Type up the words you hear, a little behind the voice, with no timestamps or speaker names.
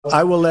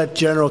I will let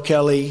General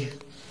Kelly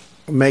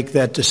make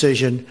that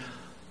decision,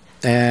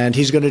 and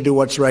he's going to do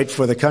what's right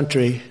for the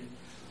country,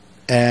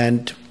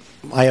 and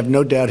I have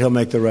no doubt he'll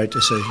make the right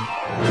decision.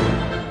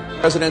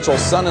 Presidential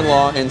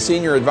son-in-law and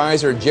senior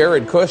advisor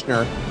Jared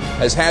Kushner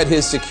has had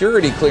his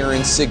security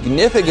clearance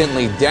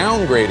significantly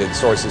downgraded,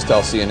 sources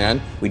tell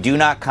CNN. We do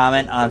not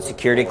comment on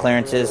security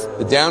clearances.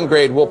 The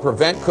downgrade will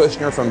prevent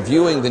Kushner from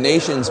viewing the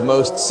nation's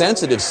most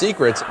sensitive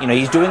secrets. You know,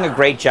 he's doing a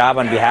great job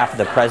on behalf of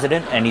the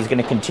president, and he's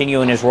going to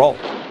continue in his role.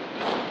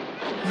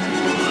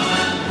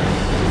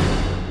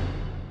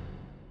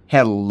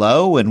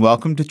 Hello and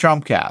welcome to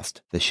Trumpcast,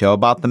 the show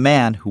about the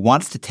man who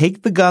wants to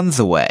take the guns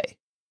away,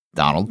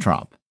 Donald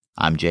Trump.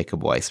 I'm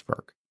Jacob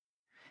Weisberg.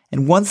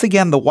 And once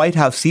again, the White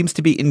House seems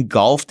to be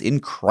engulfed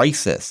in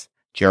crisis.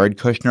 Jared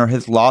Kushner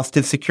has lost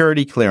his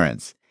security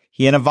clearance.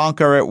 He and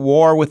Ivanka are at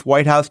war with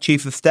White House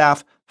Chief of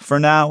Staff, for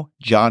now,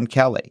 John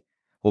Kelly.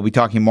 We'll be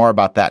talking more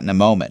about that in a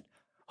moment.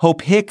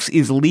 Hope Hicks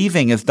is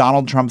leaving as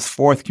Donald Trump's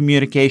fourth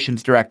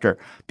communications director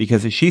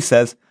because, as she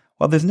says,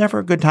 well, there's never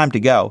a good time to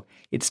go.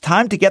 It's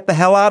time to get the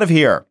hell out of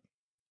here.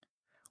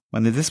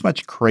 When there's this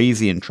much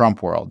crazy in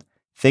Trump world,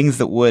 things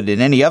that would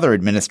in any other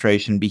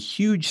administration be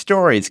huge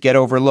stories get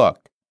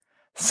overlooked,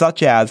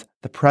 such as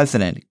the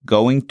president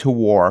going to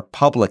war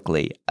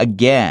publicly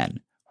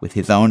again with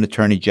his own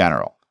attorney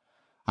general.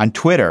 On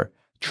Twitter,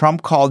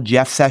 Trump called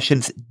Jeff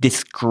Sessions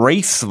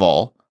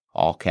disgraceful,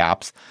 all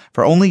caps,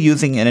 for only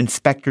using an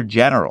inspector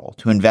general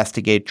to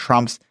investigate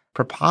Trump's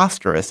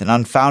preposterous and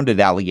unfounded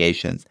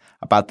allegations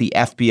about the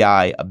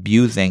FBI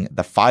abusing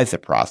the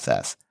FISA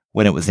process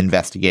when it was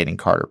investigating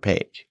Carter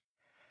Page.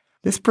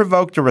 This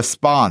provoked a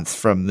response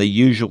from the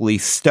usually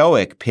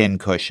stoic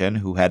pincushion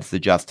who heads the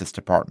Justice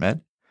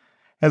Department.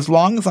 As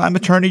long as I'm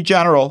Attorney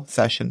General,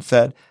 Sessions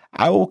said,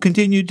 I will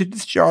continue to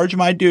discharge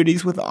my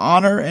duties with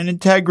honor and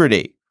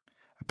integrity.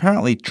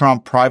 Apparently,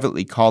 Trump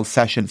privately called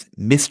Sessions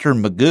Mr.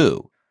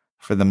 Magoo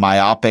for the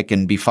myopic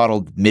and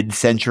befuddled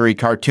mid-century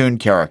cartoon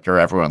character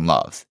everyone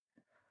loves.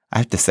 I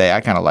have to say, I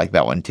kind of like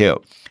that one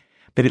too.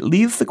 But it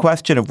leaves the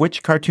question of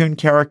which cartoon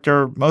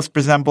character most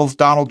resembles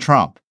Donald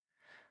Trump.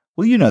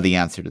 Well, you know the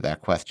answer to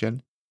that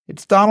question.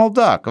 It's Donald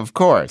Duck, of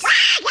course.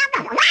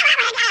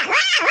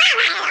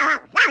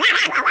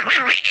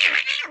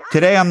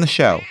 Today on the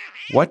show,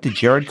 what did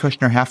Jared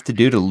Kushner have to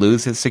do to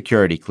lose his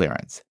security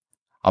clearance?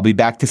 I'll be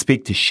back to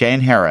speak to Shane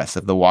Harris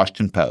of The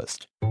Washington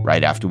Post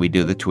right after we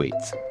do the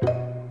tweets.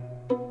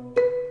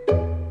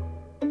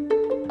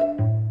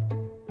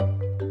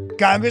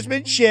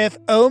 Congressman Schiff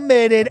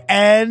omitted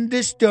and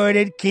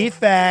distorted key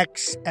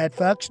facts at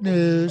Fox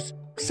News.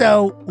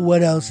 So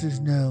what else is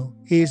new?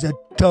 He's a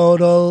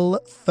total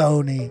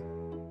phony.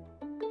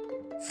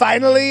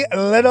 Finally,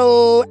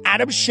 little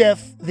Adam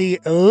Schiff, the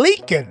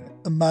leaking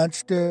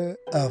monster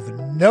of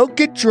no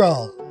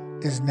control,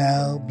 is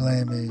now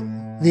blaming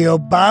the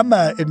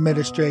Obama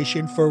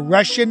administration for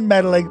Russian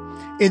meddling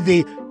in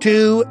the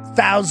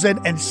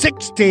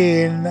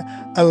 2016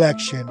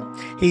 election.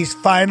 He's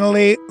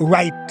finally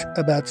right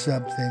about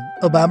something.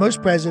 Obama was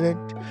president,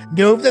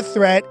 knew of the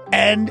threat,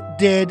 and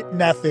did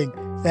nothing.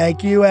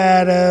 Thank you,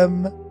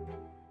 Adam.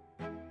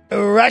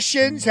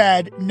 Russians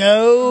had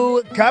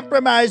no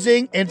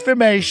compromising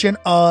information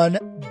on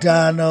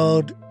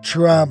Donald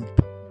Trump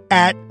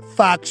at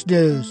Fox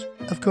News.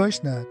 Of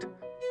course not.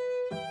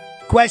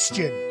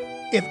 Question: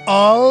 if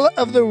all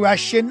of the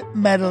Russian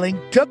meddling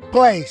took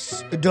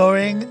place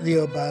during the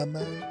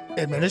Obama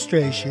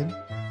administration,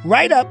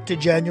 right up to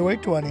January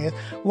 20th,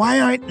 why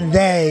aren't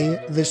they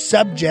the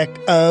subject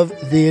of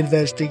the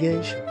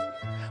investigation?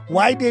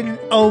 Why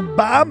didn't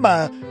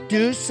Obama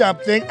do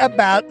something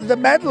about the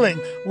meddling?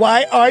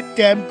 Why aren't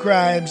dem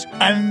crimes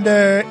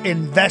under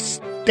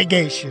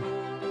investigation?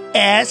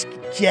 Ask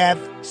Jeff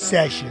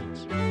Sessions.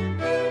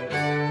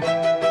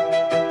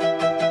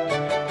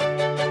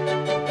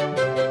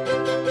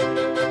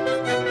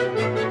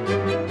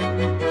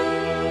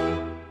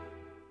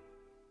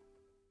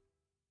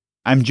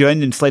 I'm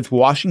joined in Slate's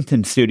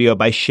Washington studio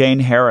by Shane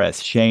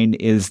Harris. Shane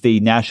is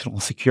the national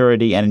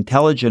security and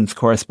intelligence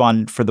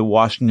correspondent for The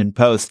Washington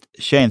Post.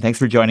 Shane, thanks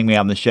for joining me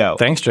on the show.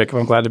 Thanks, Jacob.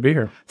 I'm glad to be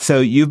here. So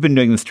you've been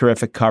doing this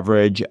terrific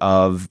coverage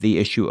of the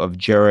issue of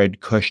Jared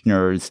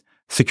Kushner's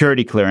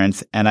security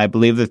clearance, and I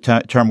believe the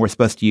term we're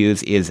supposed to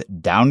use is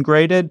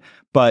downgraded,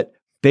 but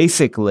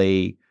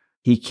basically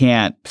he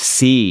can't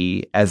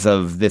see, as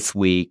of this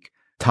week,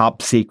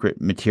 top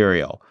secret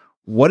material.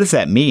 What does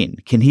that mean?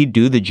 Can he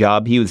do the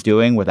job he was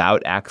doing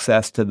without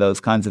access to those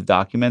kinds of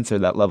documents or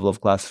that level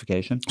of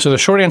classification? So the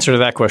short answer to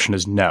that question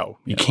is no,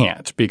 you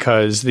can't,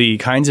 because the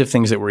kinds of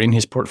things that were in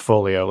his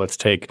portfolio, let's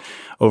take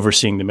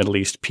overseeing the Middle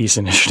East Peace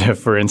Initiative,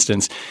 for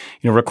instance,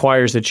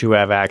 requires that you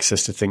have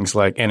access to things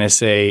like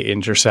NSA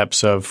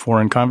intercepts of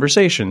foreign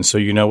conversations. So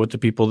you know what the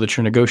people that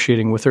you're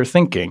negotiating with are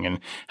thinking and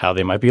how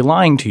they might be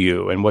lying to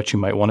you and what you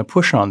might want to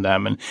push on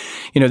them. And,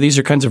 these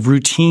are kinds of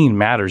routine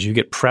matters. You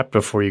get prepped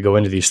before you go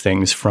into these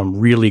things from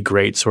really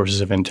great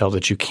sources of intel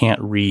that you can't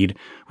read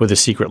with a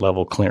secret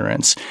level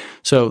clearance.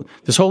 So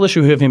this whole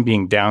issue of him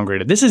being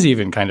downgraded, this is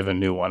even kind of a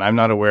new one. I'm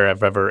not aware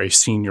of ever a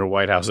senior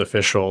White House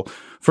official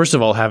First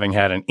of all, having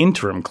had an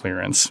interim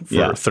clearance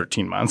for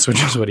 13 months,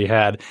 which is what he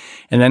had,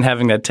 and then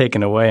having that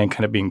taken away and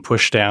kind of being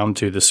pushed down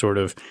to the sort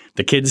of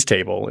the kids'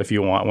 table, if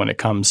you want, when it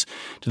comes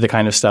to the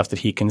kind of stuff that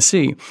he can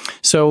see.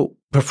 So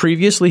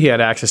previously, he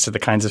had access to the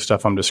kinds of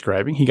stuff I'm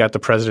describing. He got the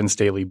president's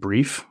daily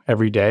brief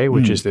every day,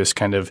 which is this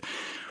kind of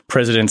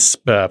president's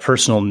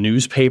personal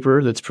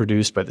newspaper that's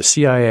produced by the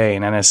CIA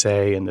and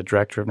NSA and the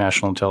director of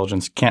national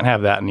intelligence. Can't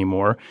have that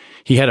anymore.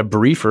 He had a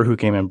briefer who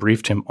came and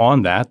briefed him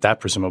on that.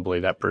 Presumably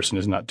that person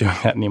is not doing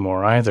that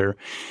anymore either.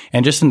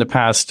 And just in the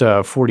past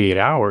 48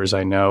 hours,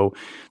 I know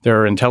there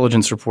are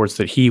intelligence reports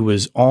that he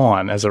was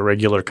on as a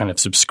regular kind of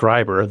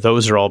subscriber.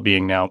 Those are all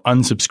being now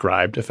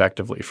unsubscribed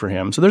effectively for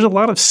him. So there's a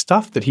lot of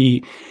stuff that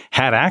he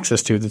had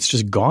access to that's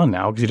just gone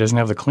now because he doesn't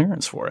have the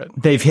clearance for it.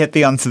 They've hit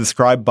the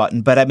unsubscribe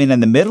button. But I mean, in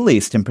the Middle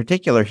East in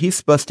particular, he's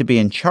supposed to be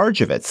in charge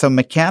of it. So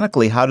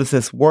mechanically, how does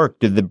this work?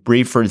 Do the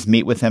briefers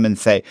meet with him and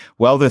say,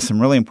 well, there's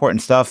some really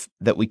important stuff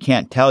that we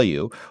can't tell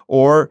you?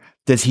 Or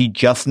does he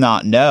just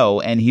not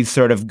know and he's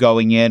sort of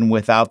going in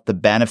without the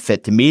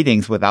benefit to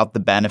meetings, without the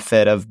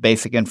benefit of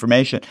basic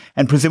information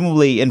and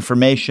presumably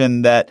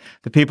information that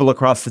the people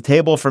across the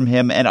table from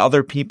him and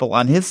other people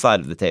on his side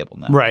of the table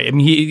know? Right. I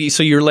mean,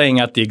 so you're laying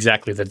out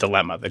exactly the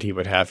dilemma that he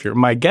would have here.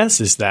 My guess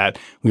is that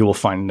we will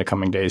find in the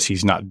coming days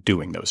he's not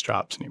doing those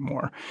jobs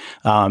anymore.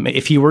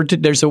 If he were to,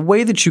 there's a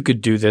way that you could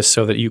do this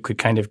so that you could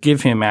kind of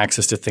give him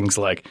access to things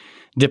like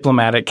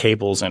diplomatic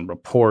cables and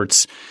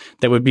reports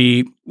that would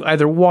be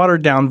either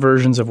watered down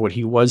versions of what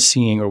he was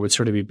seeing or would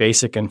sort of be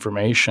basic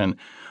information.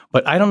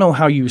 But I don't know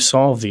how you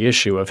solve the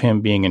issue of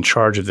him being in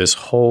charge of this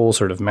whole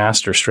sort of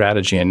master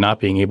strategy and not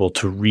being able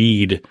to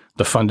read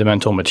the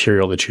fundamental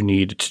material that you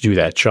need to do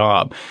that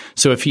job.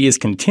 So if he is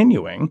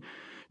continuing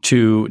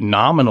to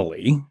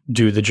nominally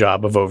do the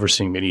job of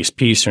overseeing Mideast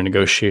peace or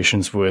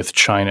negotiations with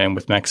China and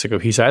with Mexico,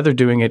 he's either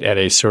doing it at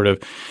a sort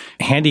of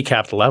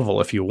handicapped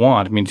level, if you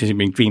want. I mean, he's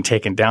being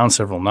taken down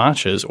several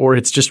notches, or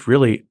it's just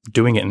really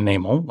doing it in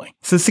name only.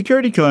 So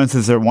security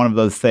clearances are one of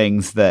those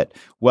things that,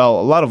 well,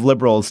 a lot of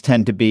liberals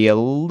tend to be a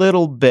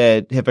little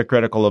bit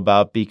hypocritical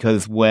about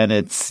because when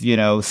it's, you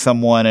know,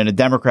 someone in a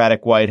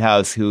Democratic White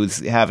House who's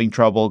having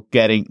trouble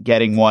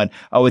getting one,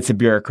 oh, it's a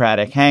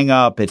bureaucratic hang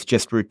up. It's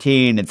just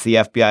routine. It's the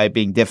FBI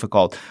being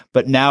difficult.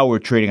 But now we're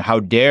treating, how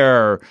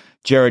dare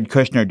Jared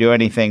Kushner do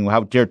anything?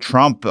 How dare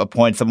Trump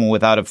appoint someone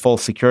without a full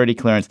security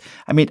clearance?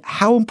 I mean,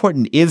 how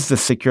important is the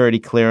security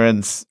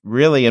clearance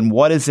really, and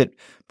what is it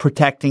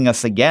protecting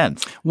us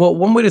against? Well,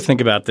 one way to think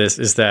about this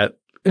is that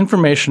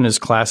information is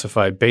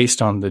classified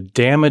based on the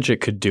damage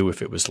it could do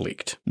if it was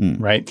leaked,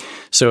 right?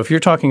 So if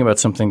you're talking about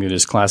something that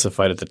is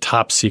classified at the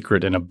top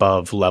secret and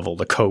above level,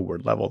 the code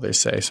word level, they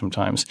say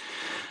sometimes,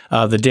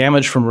 the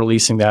damage from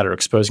releasing that or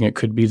exposing it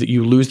could be that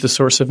you lose the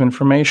source of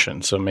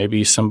information. So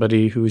maybe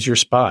somebody who's your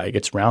spy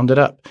gets rounded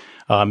up.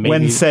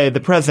 When, say, the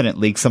president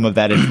leaks some of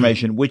that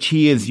information, which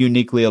he is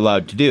uniquely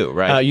allowed to do,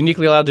 right?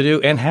 Uniquely allowed to do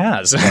and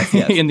has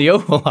yes. in the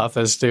Oval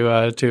Office to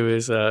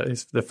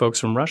the folks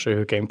from Russia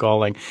who came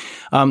calling.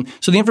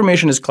 So the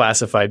information is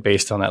classified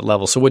based on that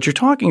level. So what you're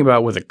talking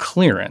about with a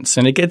clearance,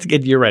 and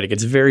you're right, it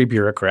gets very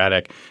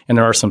bureaucratic, and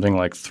there are something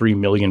like 3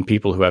 million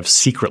people who have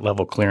secret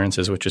level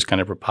clearances, which is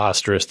kind of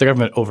preposterous. The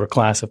government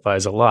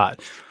overclassifies a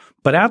lot.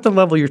 But at the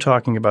level you're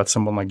talking about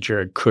someone like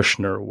Jared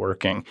Kushner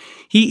working,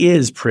 he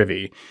is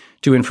privy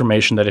to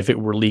information that if it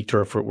were leaked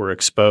or if it were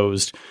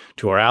exposed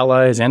to our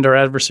allies and our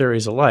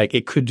adversaries alike,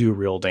 it could do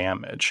real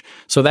damage.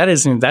 So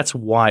that's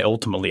why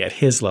ultimately at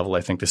his level,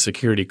 I think the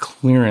security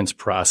clearance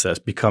process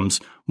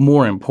becomes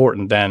more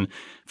important than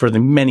for the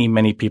many,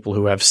 many people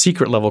who have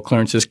secret level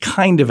clearances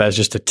kind of as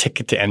just a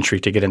ticket to entry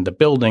to get into the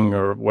building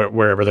or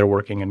wherever they're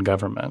working in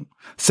government.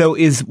 So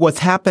is what's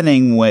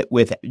happening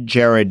with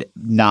Jared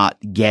not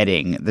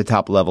getting the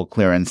top level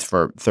clearance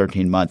for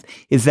 13 months,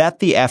 is that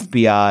the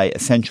FBI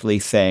essentially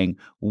saying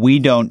we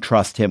don't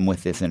trust him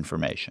with this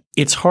information?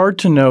 It's hard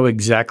to know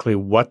exactly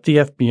what the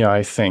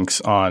FBI thinks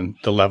on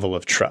the level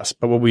of trust.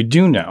 But what we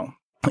do know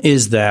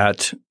is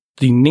that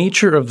the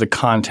nature of the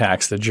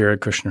contacts that Jared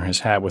Kushner has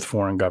had with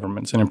foreign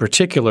governments, and in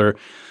particular,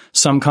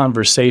 some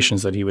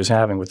conversations that he was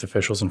having with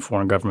officials in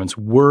foreign governments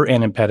were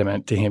an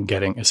impediment to him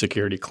getting a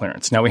security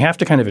clearance. Now, we have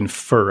to kind of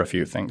infer a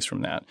few things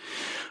from that.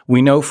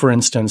 We know, for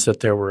instance, that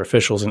there were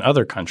officials in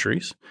other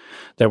countries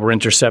that were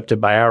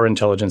intercepted by our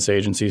intelligence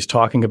agencies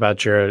talking about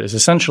Jared as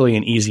essentially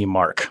an easy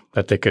mark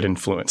that they could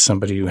influence,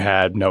 somebody who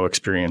had no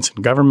experience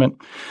in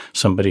government,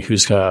 somebody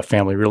whose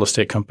family real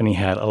estate company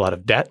had a lot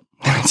of debt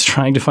it's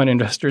trying to find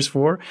investors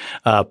for,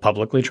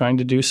 publicly trying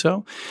to do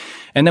so.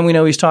 And then we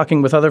know he's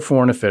talking with other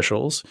foreign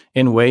officials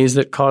in ways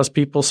that cause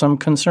people some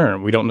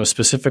concern. We don't know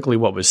specifically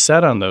what was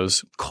said on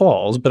those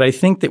calls, but I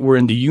think that we're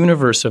in the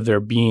universe of there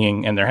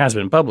being, and there has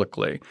been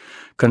publicly,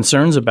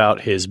 concerns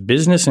about his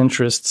business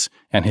interests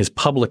and his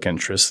public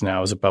interests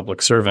now as a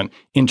public servant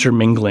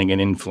intermingling and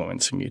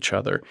influencing each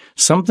other.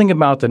 Something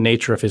about the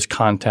nature of his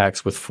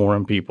contacts with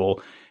foreign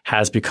people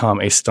has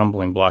become a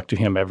stumbling block to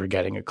him ever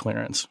getting a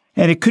clearance.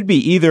 And it could be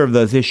either of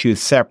those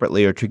issues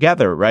separately or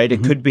together, right?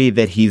 It could be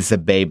that he's a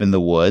babe in the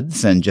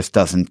woods and just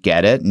doesn't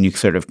get it, and you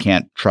sort of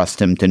can't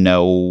trust him to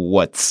know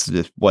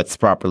what's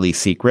properly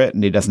secret,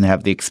 and he doesn't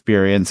have the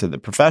experience or the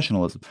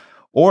professionalism.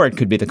 Or it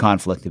could be the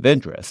conflict of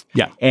interest.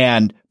 Yeah.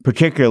 And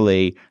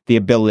particularly the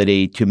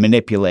ability to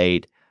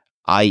manipulate,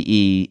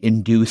 i.e.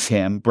 induce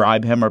him,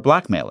 bribe him, or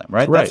blackmail him,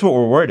 right? That's what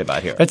we're worried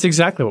about here. That's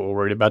exactly what we're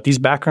worried about. These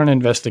background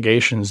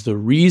investigations, the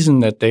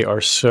reason that they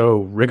are so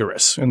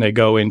rigorous and they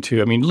go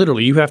into, I mean,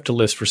 literally you have to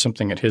list for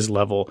something at his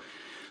level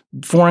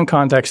foreign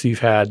contacts you've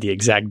had, the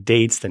exact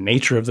dates, the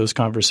nature of those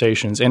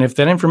conversations. And if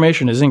that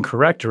information is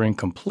incorrect or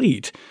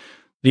incomplete,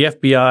 the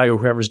FBI or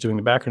whoever's doing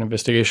the background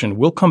investigation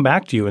will come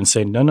back to you and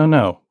say,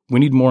 no, we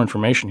need more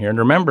information here. And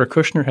remember,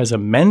 Kushner has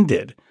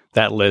amended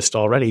that list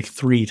already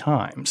 3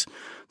 times.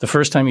 The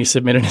first time he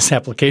submitted his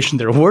application,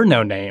 there were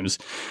no names.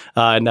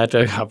 And that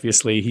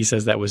obviously he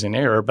says that was in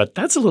error, but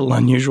that's a little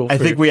unusual. I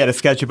think we had a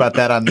sketch about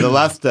that on the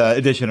last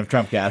edition of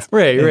Trumpcast.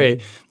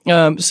 Right.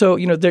 So,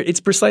 it's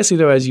precisely,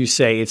 though, as you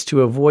say, it's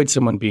to avoid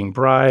someone being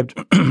bribed,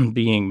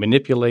 being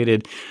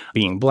manipulated,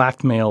 being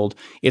blackmailed.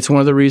 It's one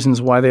of the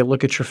reasons why they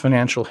look at your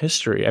financial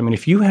history. I mean,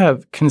 if you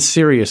have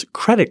serious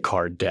credit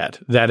card debt,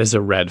 that is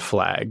a red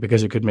flag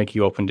because it could make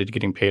you open to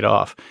getting paid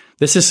off.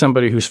 This is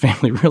somebody whose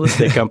family real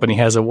estate company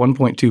has a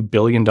 $1.2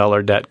 billion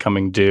debt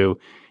coming due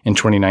in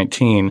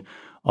 2019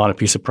 on a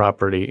piece of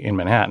property in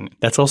Manhattan.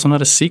 That's also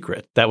not a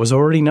secret. That was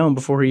already known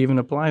before he even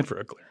applied for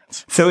a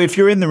clearance. So if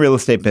you're in the real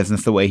estate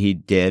business the way he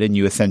did and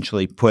you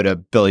essentially put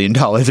 $1 billion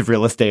of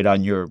real estate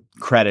on your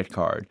credit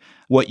card,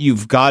 what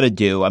you've got to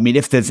do, I mean,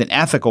 if there's an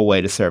ethical way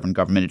to serve in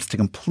government, it's to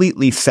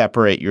completely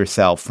separate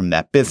yourself from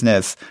that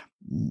business.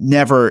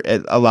 Never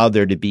allow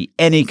there to be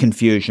any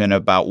confusion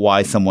about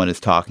why someone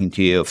is talking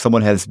to you. If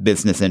someone has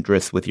business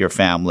interests with your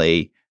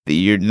family,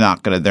 they're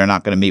not going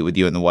to meet with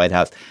you in the White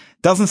House.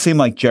 Doesn't seem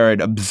like Jared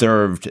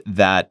observed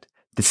that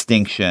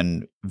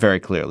distinction very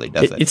clearly,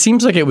 does it? It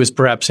seems like it was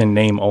perhaps in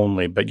name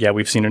only, but yeah,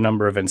 we've seen a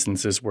number of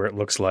instances where it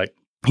looks like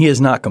he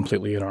is not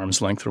completely at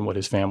arm's length from what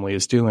his family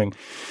is doing.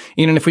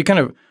 And if we kind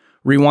of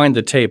rewind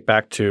the tape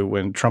back to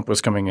when Trump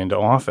was coming into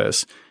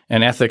office,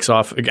 and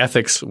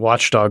ethics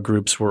watchdog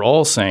groups were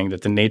all saying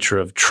that the nature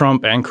of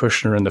Trump and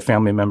Kushner and the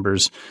family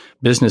members'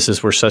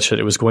 businesses were such that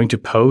it was going to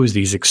pose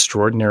these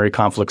extraordinary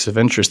conflicts of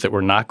interest that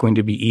were not going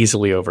to be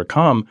easily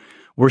overcome.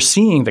 We're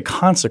seeing the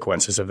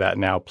consequences of that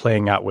now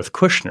playing out with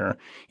Kushner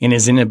in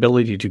his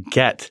inability to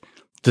get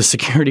the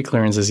security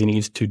clearances he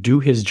needs to do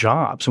his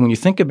job. So when you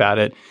think about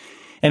it,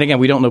 and again,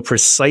 we don't know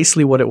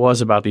precisely what it was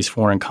about these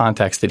foreign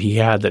contacts that he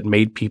had that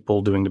made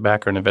people doing the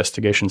background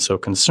investigation so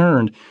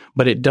concerned,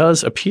 but it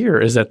does appear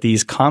is that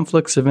these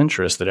conflicts of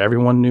interest that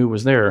everyone knew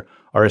was there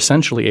are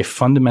essentially a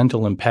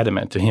fundamental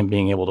impediment to him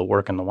being able to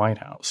work in the White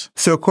House.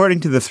 So according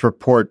to this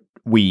report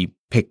we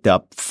picked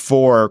up,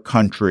 4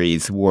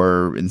 countries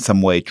were in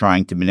some way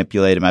trying to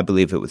manipulate him. I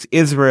believe it was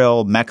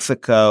Israel,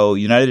 Mexico,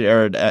 United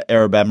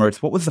Arab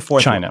Emirates. What was the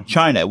 4th? China. one?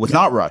 China. It was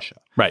not Russia.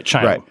 Right,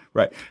 China.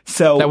 Right.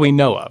 So that we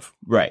know of.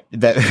 Right.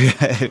 That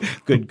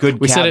good.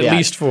 We caveat. said at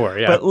least 4.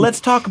 Yeah. But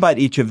let's talk about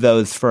each of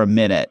those for a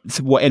minute,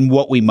 and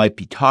what we might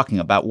be talking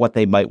about, what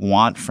they might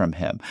want from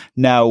him.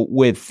 Now,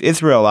 with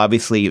Israel,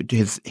 obviously,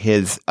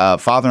 his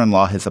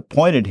father-in-law has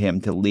appointed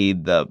him to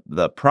lead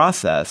the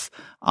process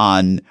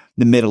on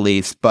the Middle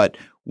East, but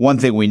one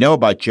thing we know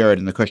about Jared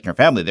and the Kushner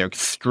family, they're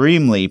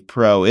extremely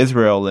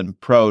pro-Israel and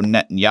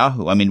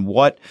pro-Netanyahu. I mean,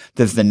 what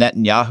does the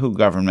Netanyahu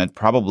government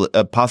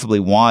possibly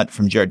want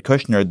from Jared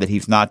Kushner that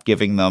he's not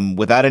giving them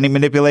without any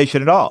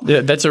manipulation at all?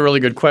 Yeah, that's a really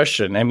good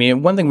question. I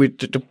mean, one thing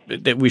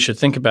that we should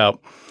think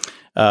about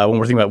when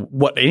we're thinking about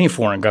what any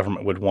foreign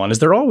government would want is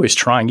they're always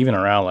trying, even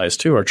our allies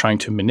too, are trying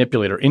to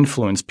manipulate or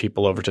influence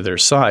people over to their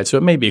side. So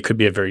it could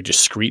be a very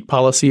discrete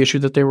policy issue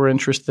that they were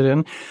interested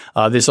in.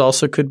 This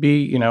also could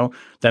be,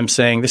 them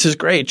saying, this is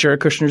great, Jared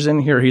Kushner's in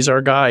here, he's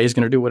our guy, he's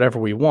going to do whatever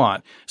we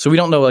want. So we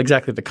don't know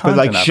exactly the content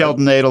of it. Like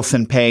Sheldon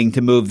Adelson paying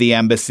to move the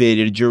embassy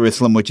to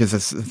Jerusalem, which is a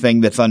thing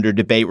that's under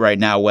debate right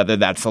now, whether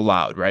that's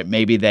allowed, right?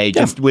 Maybe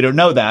we don't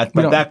know that,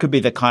 but that could be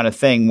the kind of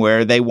thing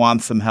where they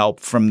want some help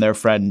from their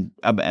friend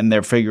and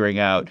they're figuring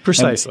out.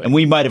 Precisely. And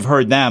we might have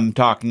heard them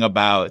talking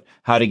about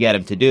how to get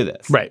him to do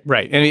this. Right.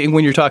 And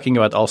when you're talking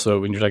about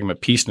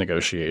peace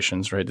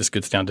negotiations, right, this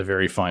gets down to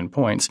very fine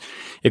points.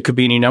 It could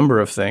be any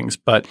number of things,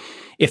 but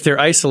if they're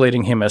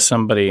isolating him as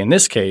somebody, in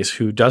this case,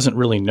 who doesn't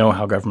really know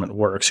how government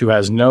works, who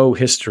has no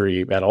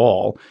history at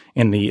all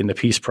in the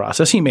peace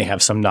process, he may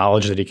have some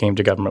knowledge that he came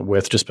to government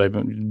with just by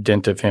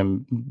dint of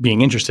him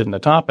being interested in the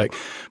topic,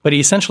 but he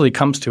essentially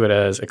comes to it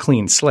as a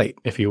clean slate,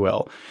 if you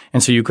will.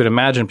 And so you could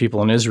imagine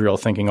people in Israel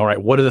thinking, all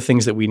right, what are the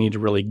things that we need to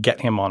really get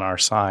him on our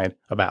side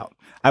about?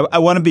 I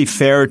want to be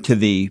fair to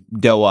the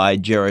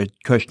doe-eyed Jared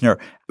Kushner.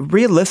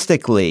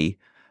 Realistically,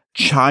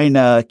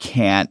 China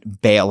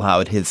can't bail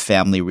out his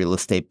family real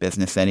estate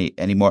business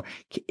anymore.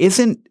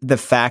 Isn't the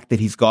fact that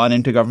he's gone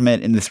into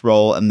government in this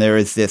role and there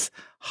is this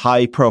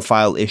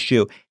high-profile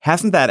issue,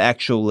 hasn't that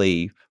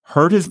actually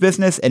hurt his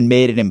business and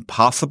made it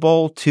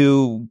impossible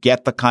to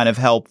get the kind of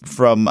help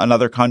from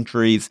another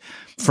country's,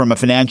 from a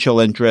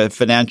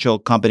financial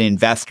company,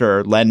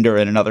 investor, lender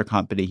in another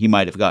company he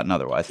might have gotten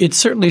otherwise? It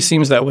certainly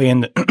seems that way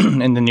in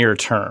the near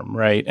term,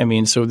 right? I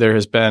mean, so there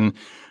has been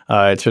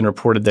it's been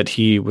reported that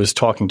he was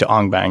talking to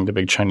Ongbang, the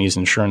big Chinese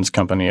insurance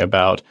company,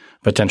 about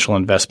potential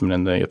investment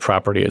in the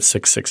property at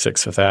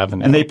 666 Fifth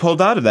Avenue. And they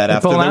pulled out of that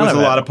after there was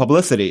a lot of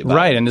publicity.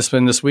 Right. And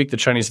this week, the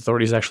Chinese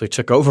authorities actually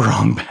took over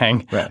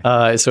Ongbang.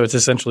 Right. So it's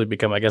essentially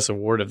become, I guess, a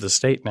ward of the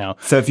state now.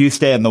 So if you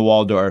stay in the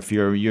Waldorf,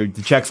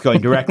 the check's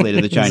going directly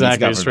to the Chinese exactly,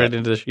 government. Straight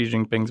into Xi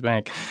Jinping's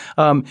bank.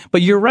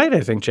 But you're right,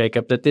 I think,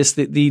 Jacob, that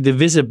the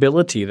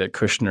visibility that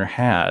Kushner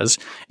has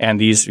and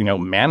these,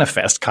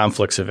 manifest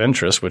conflicts of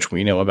interest, which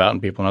we know about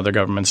and people in other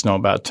governments know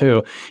about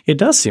too, it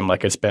does seem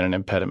like it's been an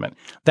impediment.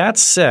 That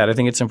said, I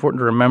think it's important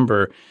to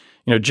remember,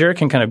 Jared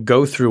can kind of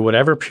go through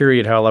whatever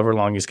period, however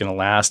long he's going to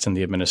last in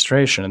the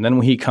administration. And then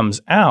when he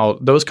comes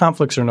out, those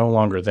conflicts are no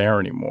longer there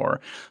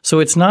anymore. So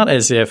it's not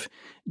as if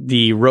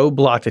the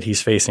roadblock that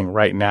he's facing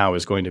right now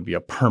is going to be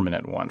a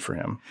permanent one for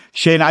him.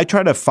 Shane, I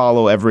try to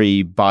follow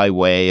every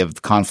byway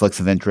of conflicts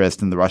of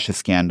interest in the Russia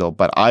scandal,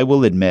 but I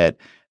will admit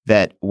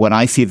that when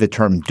I see the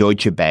term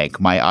Deutsche Bank,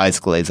 my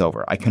eyes glaze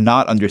over. I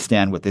cannot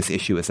understand what this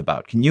issue is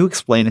about. Can you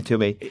explain it to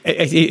me?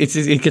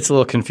 It gets a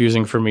little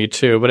confusing for me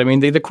too. But I mean,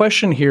 the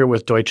question here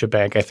with Deutsche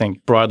Bank, I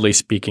think broadly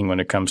speaking when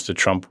it comes to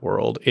Trump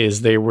world,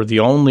 is they were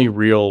the only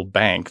real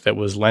bank that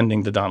was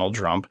lending to Donald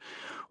Trump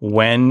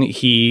when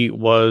he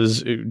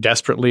was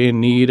desperately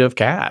in need of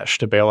cash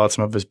to bail out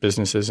some of his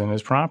businesses and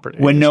his property.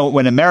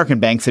 When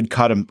American banks had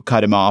cut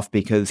him off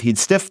because he'd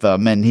stiffed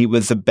them and he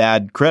was a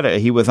bad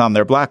credit, he was on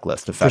their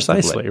blacklist effectively.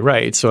 Precisely,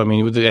 right. So I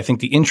mean, I think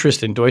the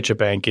interest in Deutsche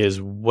Bank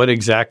is what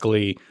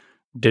exactly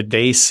did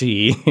they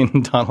see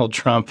in Donald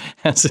Trump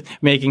as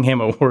making him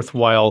a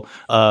worthwhile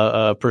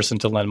person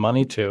to lend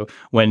money to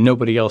when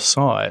nobody else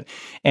saw it?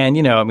 And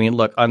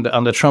look,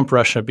 on the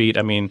Trump-Russia beat,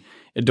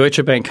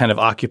 Deutsche Bank kind of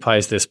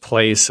occupies this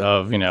place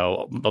of,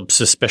 of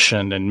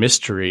suspicion and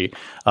mystery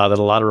that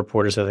a lot of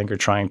reporters, I think, are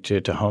trying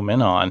to home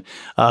in on.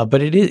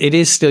 But it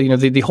is still,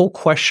 the whole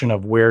question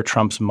of where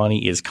Trump's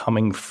money is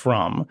coming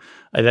from,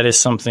 that is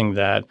something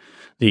that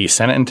the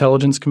Senate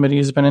Intelligence Committee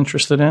has been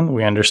interested in.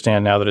 We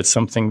understand now that it's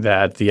something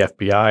that the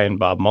FBI and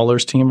Bob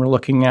Mueller's team are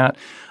looking at.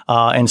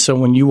 And so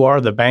when you are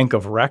the bank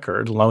of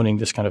record loaning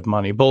this kind of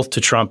money, both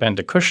to Trump and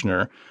to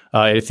Kushner,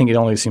 I think it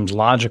only seems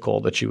logical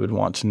that you would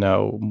want to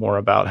know more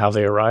about how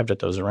they arrived at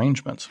those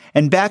arrangements.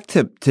 And back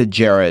to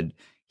Jared,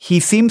 he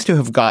seems to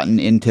have gotten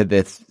into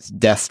this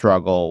death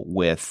struggle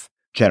with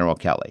General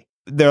Kelly.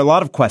 There are a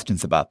lot of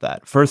questions about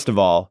that. First of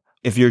all,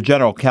 if you're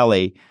General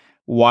Kelly,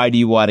 why do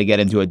you want to get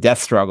into a death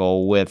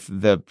struggle with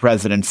the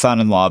president's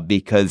son-in-law?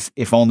 Because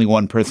if only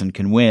one person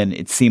can win,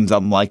 it seems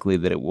unlikely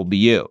that it will be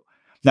you.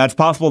 Now, it's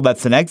possible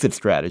that's an exit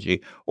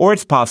strategy, or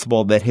it's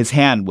possible that his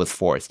hand was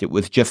forced. It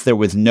was just there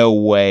was no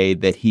way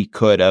that he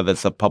could have,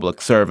 as a public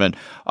servant,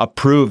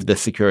 approved the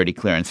security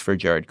clearance for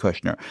Jared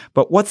Kushner.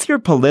 But what's your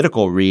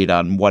political read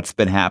on what's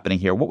been happening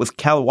here? What was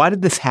Kelly? Why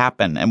did this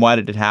happen, and why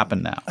did it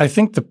happen now? I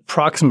think the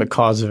proximate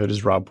cause of it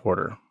is Rob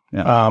Porter.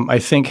 Yeah. I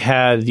think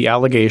had the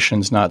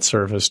allegations not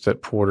surfaced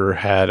that Porter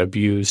had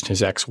abused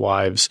his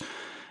ex-wives,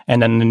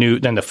 and then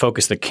the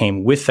focus that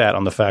came with that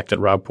on the fact that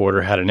Rob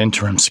Porter had an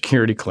interim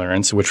security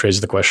clearance, which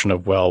raises the question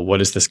of, well, what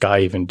is this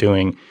guy even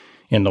doing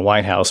in the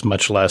White House,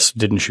 much less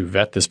didn't you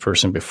vet this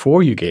person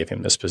before you gave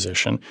him this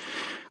position,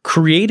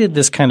 created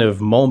this kind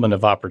of moment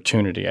of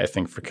opportunity, I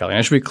think, for Kelly. And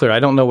I should be clear, I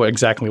don't know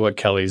exactly what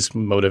Kelly's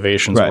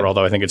motivations were,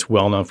 although I think it's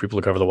well known for people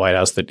who cover the White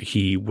House that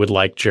he would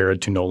like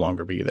Jared to no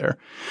longer be there.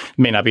 It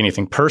may not be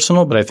anything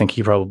personal, but I think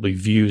he probably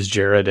views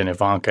Jared and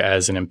Ivanka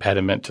as an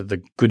impediment to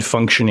the good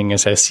functioning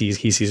as he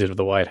sees it of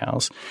the White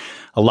House.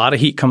 A lot of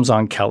heat comes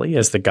on Kelly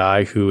as the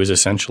guy who is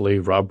essentially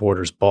Rob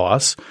Porter's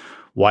boss.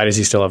 Why does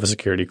he still have a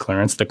security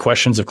clearance? The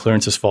questions of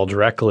clearances fall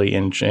directly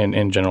in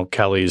General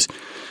Kelly's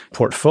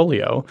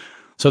portfolio.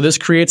 So this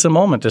creates a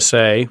moment to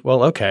say,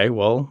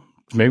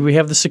 maybe we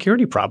have the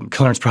security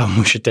clearance problem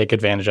we should take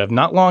advantage of.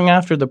 Not long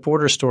after the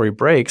Porter story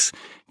breaks,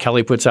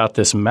 Kelly puts out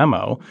this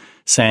memo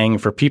saying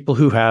for people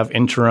who have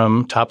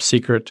interim top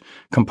secret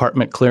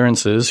compartment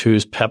clearances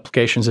whose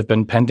applications have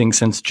been pending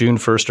since June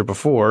 1st or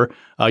before,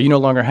 you no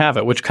longer have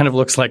it, which kind of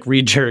looks like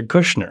read Jared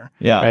Kushner.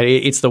 Yeah. Right?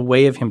 It's the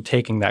way of him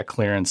taking that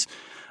clearance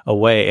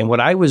away. And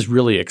what I was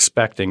really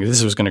expecting,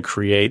 this was going to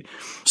create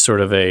sort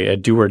of a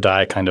do or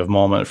die kind of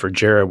moment for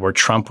Jared where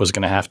Trump was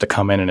going to have to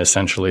come in and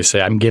essentially say,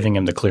 I'm giving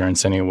him the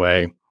clearance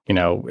anyway,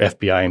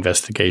 FBI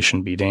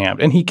investigation be damned.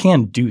 And he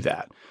can do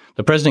that.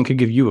 The president could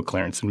give you a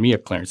clearance and me a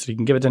clearance. He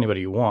can give it to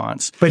anybody he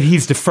wants. But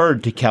he's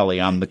deferred to Kelly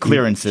on the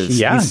clearances.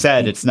 He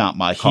said it's not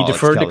my call. He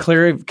deferred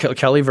to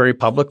Kelly very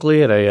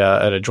publicly at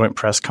a joint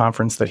press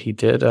conference that he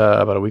did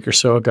about a week or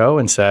so ago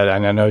and said,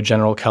 and I know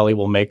General Kelly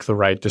will make the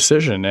right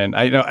decision. And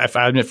I know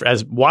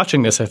as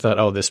watching this, I thought,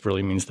 oh, this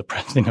really means the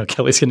president,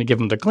 Kelly's going to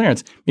give him the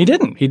clearance. He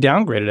didn't. He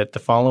downgraded it the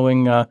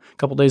following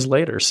couple days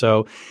later.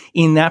 So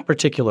in that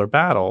particular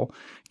battle,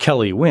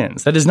 Kelly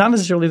wins. That does not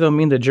necessarily, though,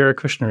 mean that Jared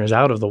Kushner is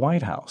out of the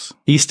White House.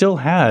 He still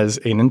has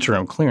an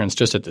interim clearance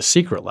just at the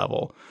secret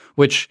level,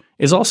 which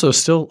is also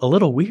still a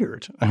little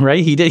weird,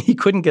 right? He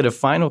couldn't get a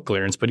final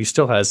clearance, but he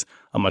still has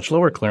a much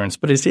lower clearance.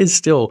 But it is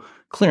still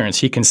clearance.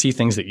 He can see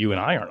things that you and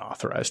I aren't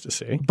authorized to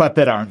see. But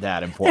that aren't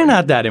that important. They're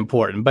not that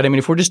important. But I mean,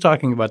 if we're just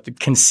talking about the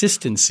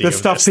consistency of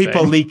stuff this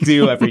people thing, leak to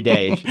you every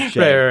day.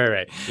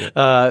 Right. Yeah.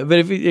 But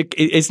if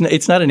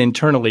it's not an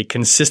internally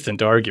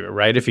consistent argument,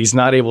 right? If he's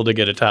not able to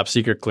get a top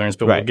secret clearance,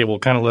 but we'll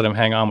kind of let him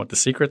hang on with the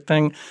secret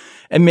thing.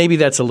 And maybe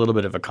that's a little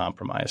bit of a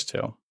compromise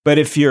too. But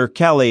if you're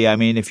Kelly, I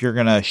mean, if you're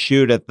going to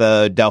shoot at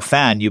the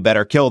Dauphin, you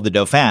better kill the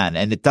Dauphin.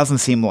 And it doesn't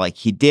seem like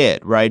he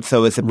did, right?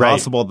 So is it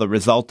possible the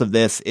result of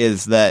this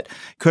is that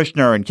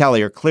Kushner and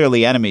Kelly are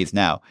clearly enemies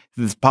now?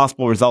 Is it a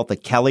possible result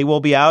that Kelly will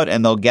be out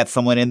and they'll get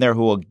someone in there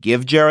who will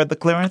give Jared the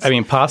clearance? I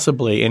mean,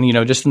 possibly. And,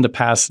 just in the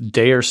past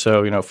day or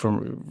so,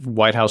 from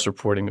White House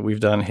reporting that we've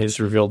done has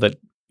revealed that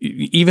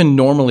even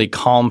normally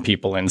calm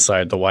people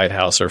inside the White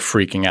House are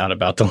freaking out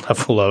about the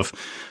level of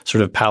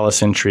sort of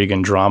palace intrigue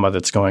and drama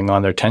that's going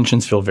on. Their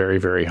tensions feel very,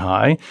 very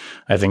high.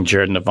 I think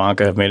Jared and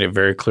Ivanka have made it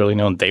very clearly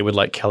known they would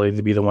like Kelly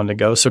to be the one to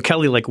go. So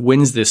Kelly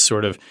wins this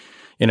sort of,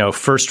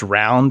 first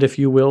round, if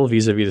you will,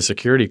 vis-a-vis the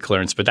security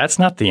clearance. But that's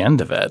not the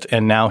end of it.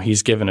 And now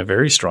he's given a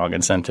very strong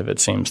incentive, it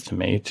seems to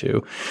me,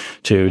 to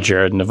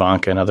Jared and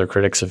Ivanka and other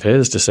critics of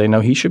his to say, no,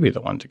 he should be the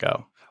one to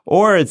go.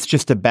 Or it's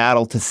just a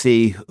battle to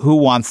see who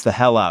wants the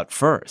hell out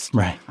first.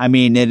 Right. I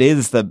mean, it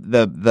is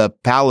the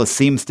palace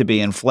seems to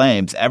be in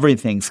flames.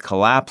 Everything's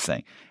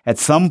collapsing. At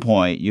some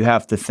point, you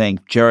have to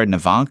think, Jared and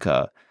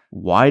Ivanka,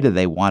 why do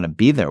they want to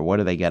be there? What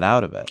do they get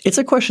out of it? It's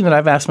a question that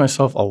I've asked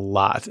myself a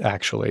lot,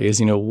 actually,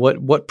 is,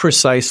 what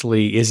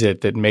precisely is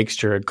it that makes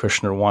Jared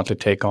Kushner want to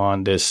take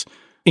on this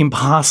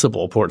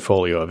impossible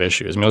portfolio of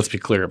issues? I mean, let's be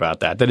clear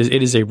about that.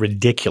 It is a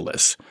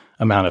ridiculous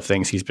amount of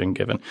things he's been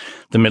given.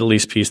 The Middle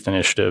East Peace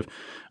Initiative,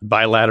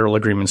 bilateral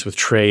agreements with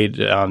trade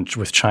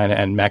with China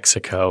and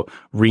Mexico,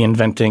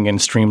 reinventing and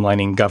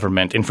streamlining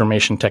government,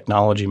 information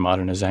technology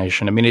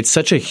modernization. I mean, it's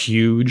such a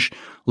huge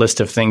list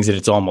of things that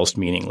it's almost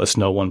meaningless.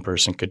 No one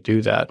person could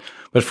do that.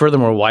 But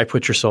furthermore, why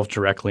put yourself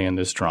directly in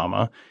this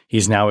drama?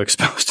 He's now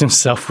exposed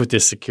himself with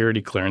this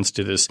security clearance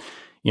to this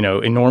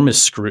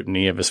enormous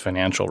scrutiny of his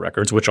financial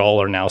records, which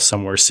all are now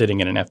somewhere sitting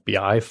in an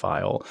FBI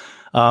file.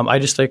 I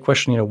just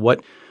question,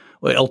 what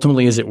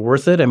ultimately, is it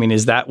worth it? I mean,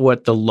 is that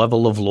what the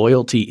level of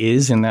loyalty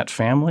is in that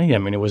family? I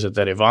mean, was it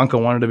that Ivanka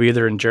wanted to be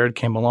there and Jared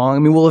came along? I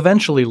mean, we'll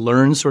eventually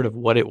learn sort of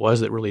what it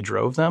was that really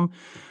drove them.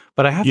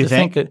 But I have to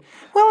think that,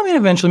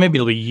 eventually, maybe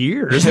it'll be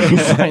years if we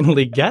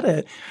finally get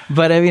it.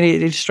 But I mean,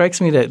 it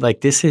strikes me that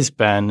this has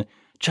been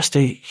just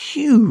a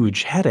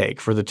huge headache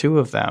for the two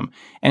of them.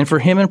 And for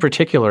him in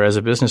particular, as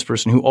a business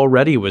person who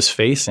already was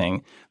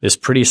facing this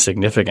pretty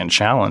significant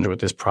challenge with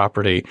this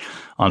property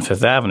on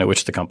Fifth Avenue,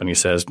 which the company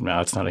says, no,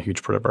 it's not a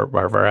huge part of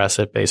our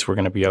asset base. We're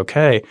going to be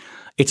okay.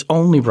 It's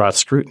only brought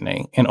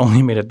scrutiny and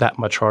only made it that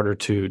much harder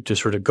to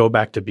sort of go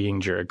back to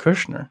being Jared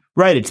Kushner.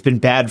 Right. It's been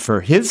bad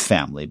for his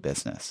family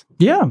business.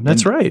 Yeah,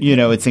 that's right.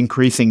 It's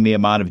increasing the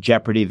amount of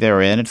jeopardy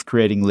they're in. It's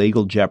creating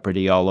legal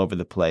jeopardy all over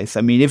the place.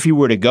 I mean, if you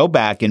were to go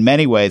back, in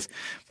many ways,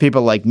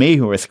 people like me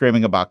who are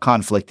screaming about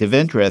conflict of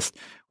interest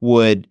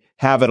would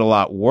have it a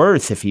lot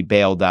worse if he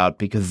bailed out,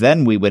 because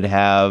then we would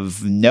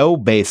have no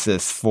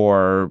basis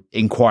for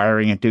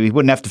inquiring into. He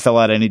wouldn't have to fill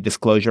out any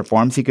disclosure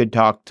forms. He could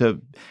talk to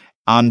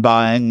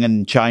Anbang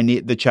and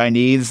the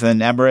Chinese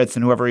and Emirates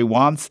and whoever he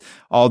wants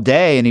all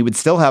day, and he would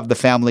still have the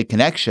family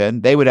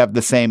connection. They would have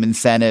the same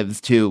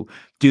incentives to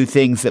do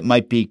things that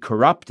might be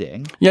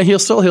corrupting. Yeah, he'll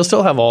still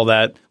have all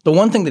that. The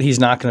one thing that he's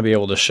not going to be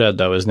able to shed,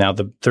 though, is now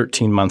the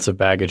 13 months of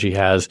baggage he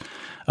has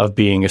of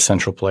being a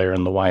central player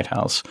in the White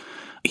House.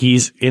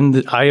 He's in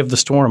the eye of the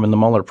storm in the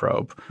Mueller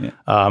probe.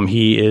 Yeah.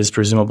 He is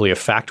presumably a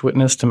fact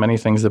witness to many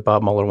things that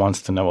Bob Mueller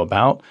wants to know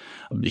about.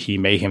 He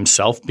may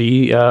himself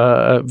be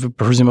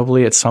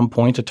presumably at some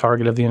point a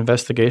target of the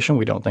investigation.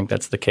 We don't think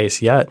that's the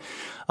case yet.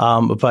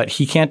 But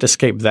he can't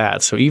escape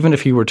that. So even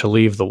if he were to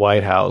leave the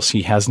White House,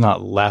 he has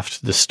not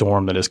left the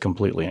storm that has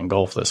completely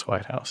engulfed this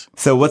White House.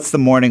 So what's the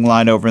morning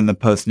line over in the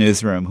Post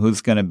newsroom?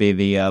 Who's going to be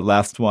the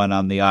last one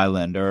on the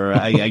island? Or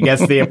I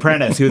guess the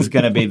apprentice, who's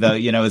going to be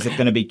is it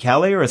going to be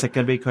Kelly or is it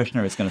going to be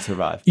Kushner who's going to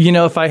survive?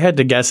 If I had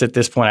to guess at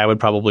this point, I would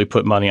probably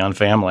put money on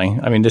family.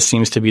 I mean, this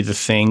seems to be the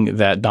thing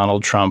that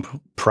Donald Trump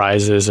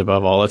prizes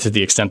above all, to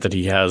the extent that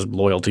he has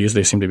loyalties.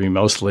 They seem to be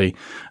mostly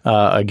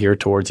geared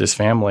towards his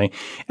family.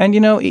 And,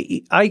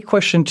 I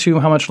question, too,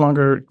 how much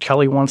longer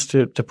Kelly wants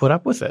to put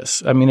up with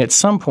this. I mean, at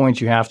some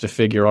point you have to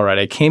figure, all right,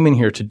 I came in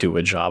here to do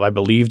a job. I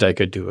believed I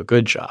could do a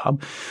good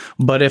job.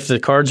 But if the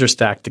cards are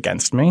stacked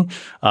against me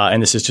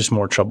and this is just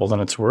more trouble than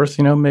it's worth,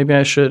 maybe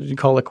I should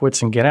call it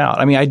quits and get out.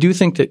 I mean, I do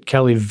think that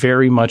Kelly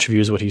very much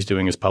views what he's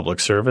doing as public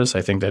service.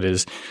 I think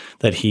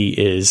that he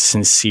is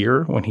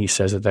sincere when he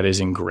says that is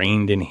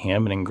ingrained in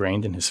him and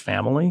ingrained in his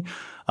family.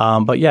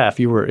 But yeah, if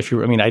you were,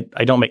 I mean,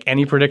 I don't make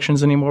any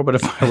predictions anymore. But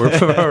if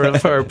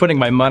I were putting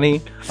my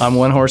money on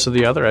one horse or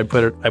the other, I'd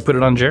put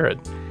it on Jared.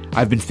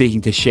 I've been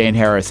speaking to Shane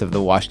Harris of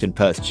the Washington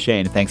Post.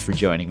 Shane, thanks for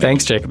joining me.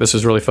 Thanks, Jacob. This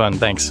was really fun.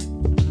 Thanks.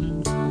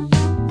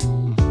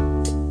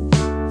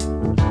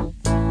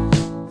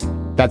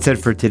 That's it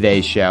for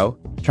today's show.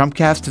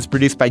 Trumpcast is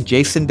produced by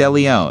Jason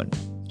DeLeon.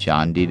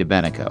 John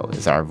DiDomenico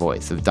is our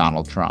voice of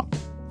Donald Trump.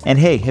 And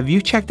hey, have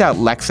you checked out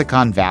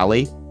Lexicon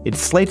Valley? It's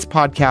Slate's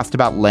podcast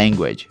about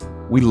language.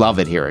 We love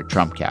it here at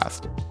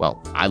Trumpcast.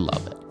 Well, I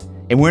love it.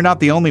 And we're not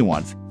the only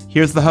ones.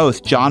 Here's the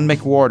host, John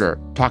McWhorter,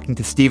 talking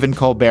to Stephen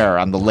Colbert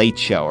on The Late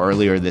Show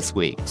earlier this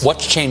week.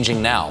 What's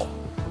changing now?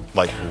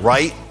 Like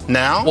right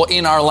now? Well,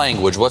 in our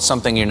language, what's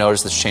something you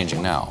notice that's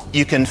changing now?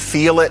 You can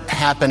feel it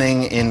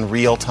happening in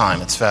real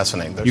time. It's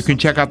fascinating. You can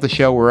check out the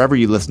show wherever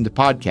you listen to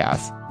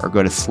podcasts or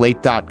go to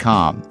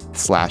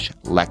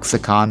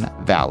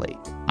slate.com/Lexicon Valley.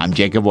 I'm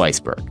Jacob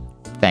Weisberg.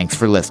 Thanks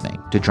for listening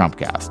to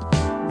Trumpcast.